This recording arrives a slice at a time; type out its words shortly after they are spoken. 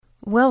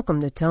Welcome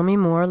to Tell Me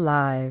More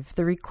Live,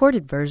 the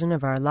recorded version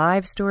of our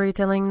live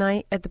storytelling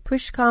night at the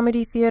Push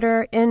Comedy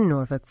Theater in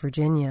Norfolk,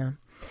 Virginia.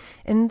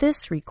 In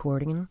this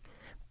recording,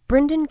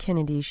 Brendan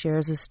Kennedy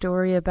shares a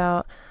story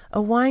about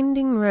a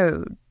winding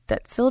road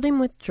that filled him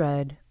with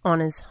dread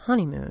on his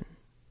honeymoon.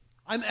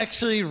 I'm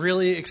actually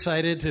really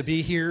excited to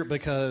be here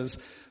because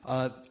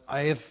I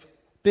have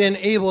been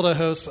able to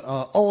host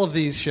all of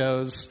these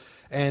shows,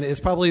 and it's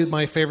probably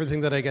my favorite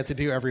thing that I get to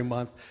do every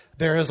month.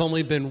 There has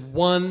only been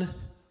one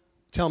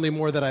Tell Me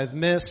More that I've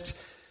missed,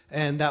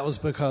 and that was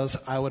because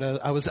I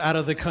was out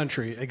of the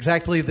country.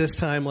 Exactly this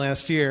time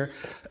last year,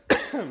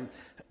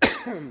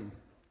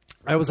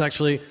 I was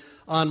actually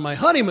on my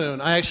honeymoon.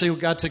 I actually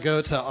got to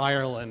go to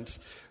Ireland.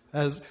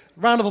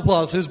 Round of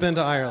applause, who's been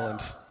to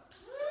Ireland?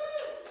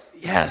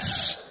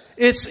 Yes.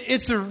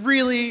 It's a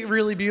really,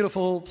 really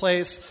beautiful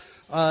place.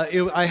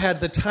 I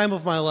had the time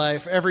of my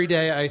life. Every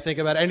day I think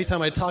about it.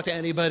 Anytime I talk to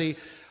anybody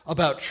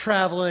about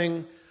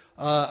traveling,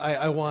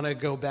 I want to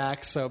go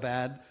back so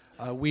bad.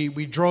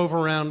 We drove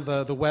around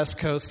the west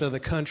coast of the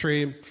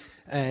country,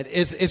 and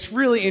it's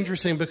really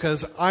interesting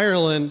because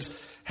Ireland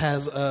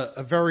has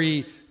a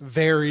very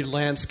varied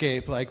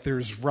landscape. Like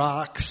there's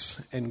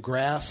rocks and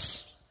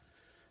grass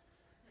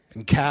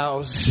and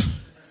cows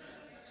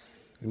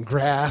and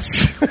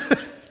grass.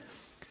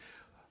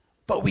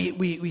 But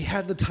we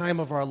had the time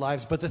of our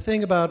lives. But the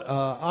thing about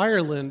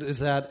Ireland is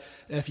that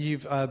if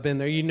you've been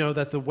there, you know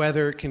that the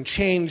weather can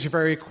change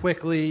very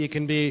quickly. It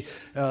can be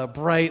a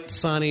bright,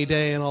 sunny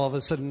day, and all of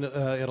a sudden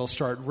it'll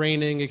start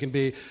raining. It can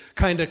be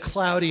kind of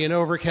cloudy and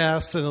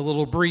overcast and a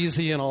little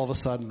breezy, and all of a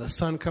sudden the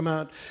sun come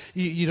out.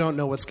 You don't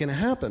know what's going to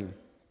happen.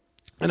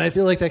 And I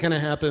feel like that kind of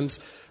happens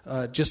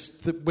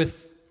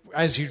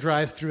as you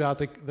drive throughout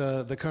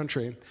the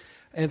country.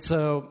 And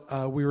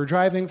so we were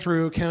driving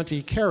through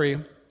County Kerry,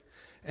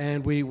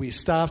 and we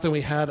stopped and we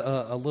had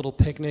a little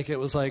picnic. It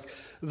was like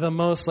the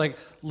most like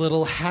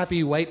little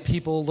happy white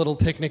people little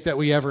picnic that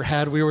we ever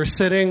had. We were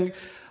sitting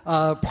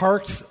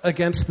parked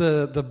against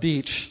the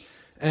beach,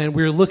 and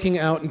we were looking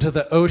out into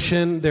the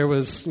ocean. There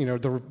was,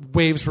 the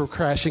waves were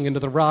crashing into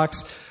the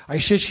rocks. I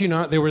shit you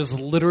not, there was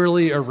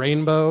literally a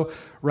rainbow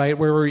right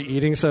where we were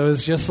eating. So it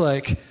was just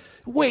like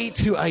way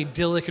too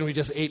idyllic, and we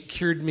just ate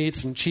cured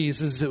meats and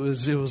cheeses. It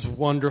was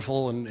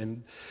wonderful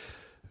and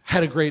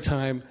had a great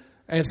time.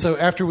 And so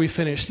after we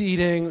finished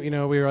eating, we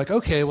were like,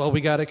 okay, well, we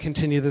got to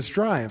continue this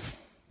drive.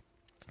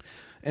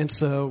 And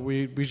so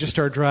we just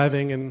started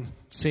driving and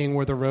seeing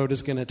where the road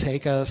is going to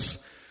take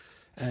us.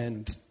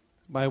 And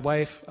my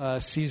wife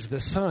sees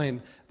this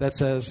sign that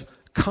says,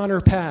 Connor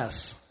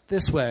Pass,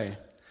 this way.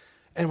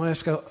 And my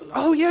wife goes,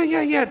 oh,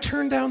 yeah,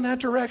 turn down that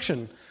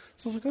direction.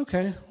 So I was like,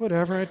 okay,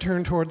 whatever. I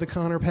turned toward the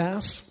Connor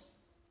Pass.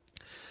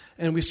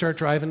 And we start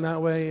driving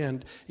that way,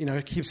 and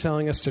it keeps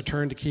telling us to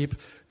turn, to keep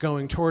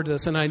going toward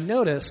this. And I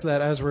notice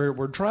that as we're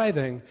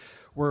driving,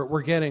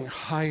 we're getting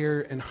higher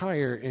and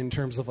higher in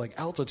terms of like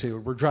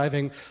altitude. We're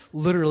driving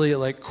literally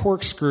like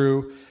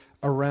corkscrew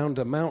around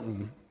a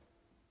mountain.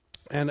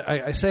 And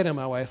I say to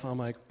my wife, I'm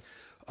like,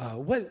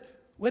 what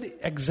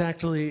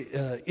exactly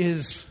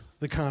is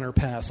the Connor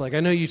Pass? Like, I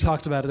know you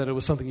talked about it, that it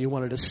was something you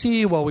wanted to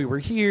see while we were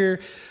here,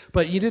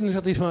 but you didn't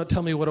at least want to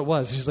tell me what it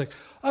was. She's like,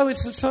 oh,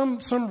 it's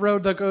some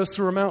road that goes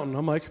through a mountain.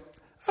 I'm like,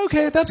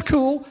 okay, that's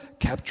cool.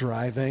 Kept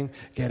driving,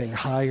 getting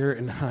higher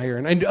and higher.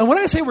 And when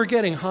I say we're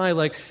getting high,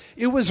 like,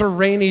 it was a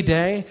rainy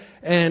day,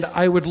 and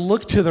I would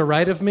look to the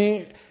right of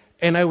me,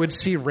 and I would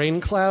see rain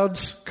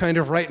clouds kind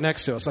of right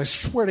next to us. I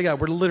swear to God,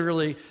 we're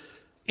literally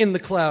in the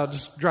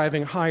clouds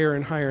driving higher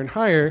and higher and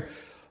higher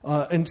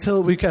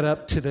until we get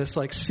up to this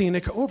like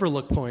scenic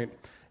overlook point.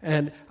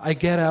 And I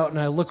get out and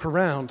I look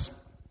around,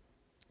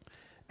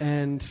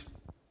 and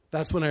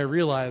that's when I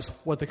realize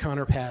what the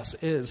Connor Pass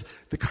is.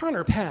 The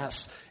Connor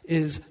Pass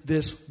is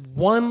this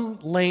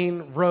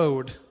one-lane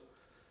road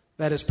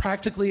that is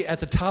practically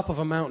at the top of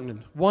a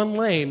mountain. One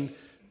lane,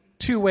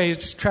 two-way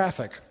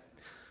traffic.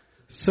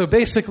 So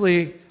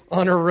basically,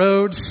 on a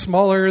road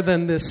smaller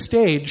than this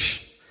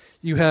stage,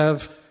 you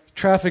have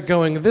traffic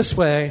going this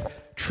way,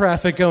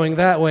 traffic going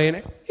that way,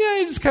 and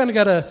you just kind of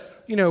got to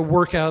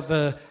work out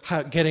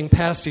getting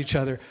past each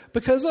other.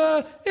 Because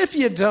if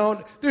you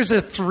don't, there's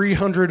a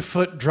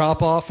 300-foot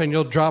drop-off, and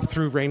you'll drop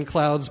through rain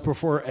clouds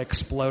before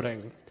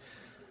exploding.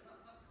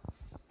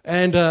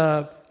 And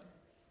to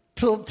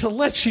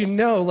let you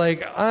know,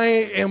 like, I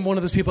am one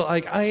of those people,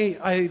 like,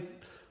 I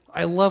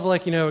love,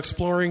 like,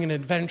 exploring and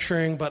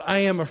adventuring, but I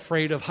am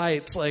afraid of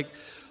heights. Like,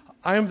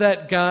 I'm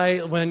that guy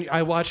when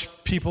I watch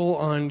people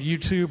on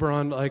YouTube or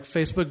on, like,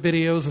 Facebook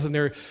videos,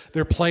 and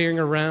they're playing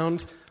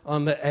around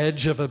on the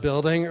edge of a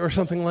building or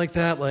something like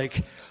that.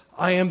 Like,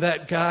 I am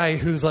that guy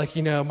who's like,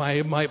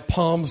 my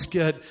palms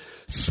get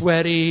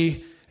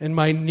sweaty and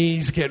my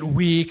knees get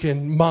weak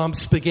and mom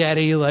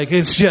spaghetti. Like,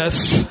 it's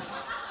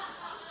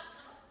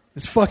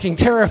fucking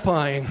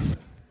terrifying.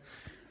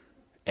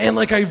 And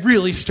like, I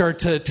really start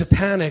to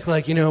panic.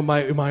 Like,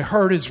 my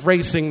heart is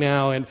racing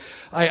now, and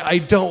I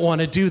don't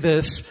want to do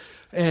this.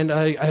 And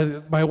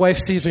my wife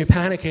sees me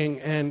panicking,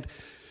 and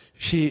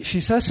she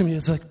says to me,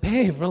 it's like,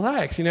 babe,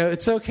 relax.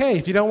 It's okay.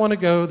 If you don't want to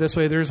go this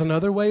way, there's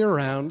another way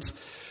around.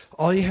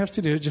 All you have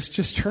to do is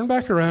just turn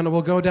back around and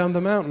we'll go down the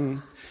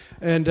mountain.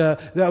 And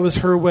that was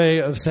her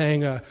way of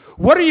saying,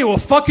 what are you, a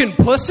fucking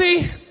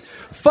pussy?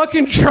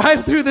 Fucking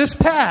drive through this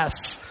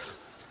pass.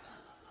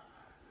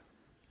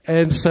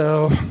 And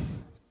so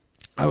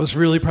I was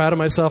really proud of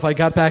myself. I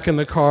got back in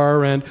the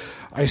car and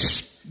I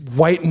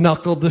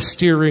white-knuckled the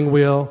steering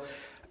wheel.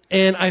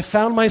 And I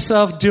found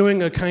myself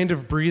doing a kind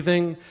of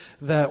breathing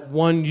that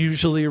one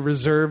usually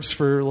reserves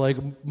for, like,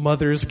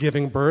 mothers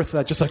giving birth.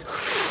 That just like...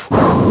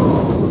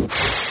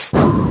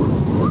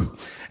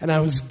 And I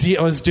was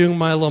doing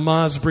my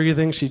Lamaze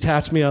breathing. She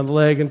tapped me on the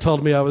leg and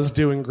told me I was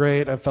doing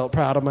great. I felt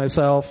proud of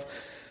myself.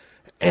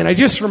 And I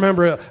just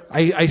remember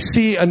I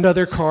see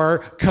another car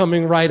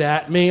coming right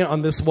at me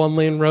on this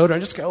one-lane road. I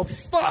just go,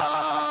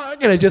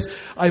 fuck! And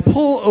I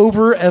pull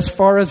over as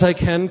far as I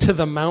can to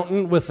the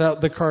mountain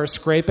without the car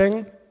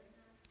scraping.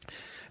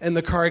 And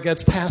the car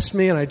gets past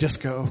me and I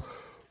just go...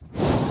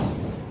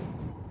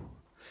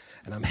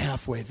 And I'm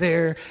halfway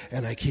there,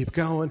 and I keep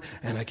going,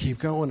 and I keep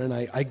going, and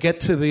I get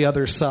to the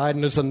other side,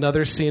 and there's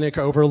another scenic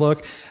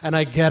overlook, and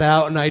I get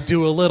out, and I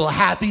do a little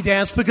happy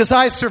dance because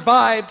I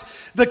survived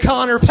the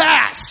Connor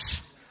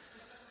Pass.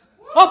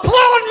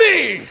 Applaud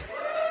me!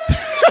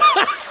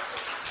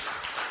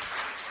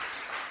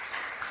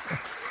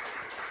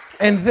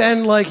 And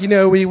then,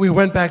 we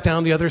went back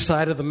down the other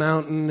side of the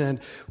mountain,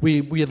 and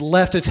we had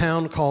left a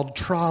town called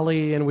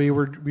Trolley, and we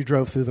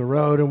drove through the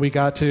road, and we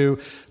got to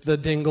the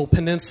Dingle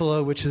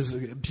Peninsula, which is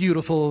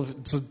beautiful.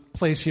 It's a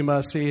place you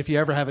must see if you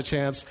ever have a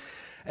chance.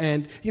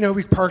 And,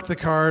 we parked the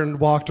car and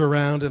walked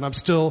around, and I'm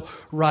still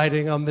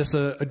riding on this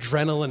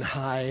adrenaline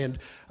high, and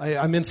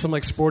I'm in some,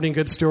 sporting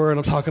goods store, and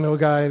I'm talking to a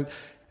guy,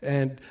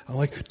 and I'm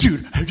like,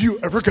 dude, have you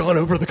ever gone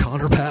over the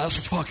Connor Pass?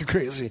 It's fucking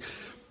crazy.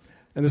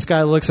 And this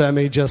guy looks at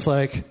me just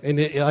like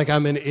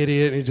I'm an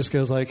idiot, and he just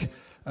goes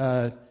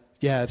yeah,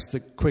 it's the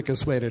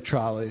quickest way to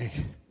Trolley.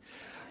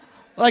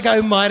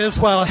 I might as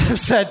well have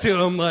said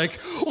to him,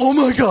 oh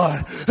my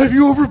God, have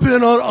you ever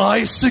been on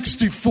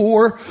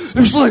I-64?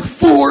 There's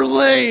 4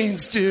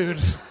 lanes,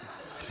 dude.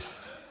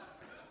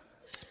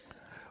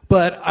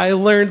 But I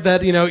learned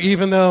that,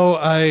 even though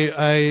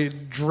I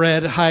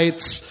dread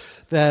heights,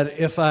 that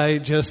if I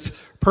just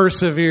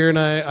persevere and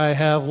I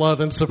have love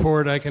and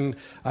support, I can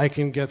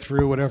get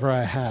through whatever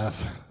I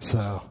have.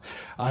 So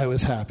I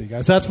was happy,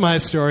 guys. That's my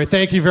story.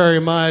 Thank you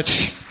very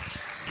much.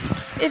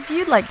 If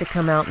you'd like to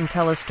come out and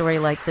tell a story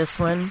like this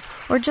one,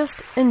 or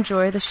just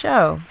enjoy the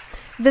show,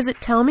 visit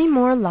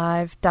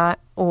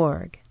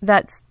tellmemorelive.org.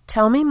 That's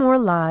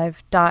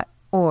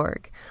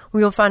tellmemorelive.org,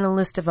 where you'll find a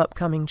list of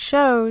upcoming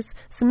shows,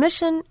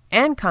 submission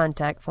and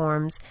contact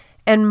forms,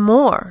 and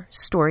more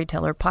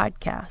storyteller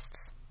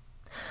podcasts.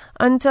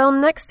 Until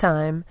next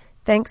time,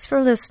 thanks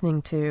for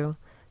listening to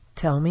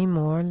Tell Me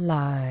More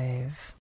Live.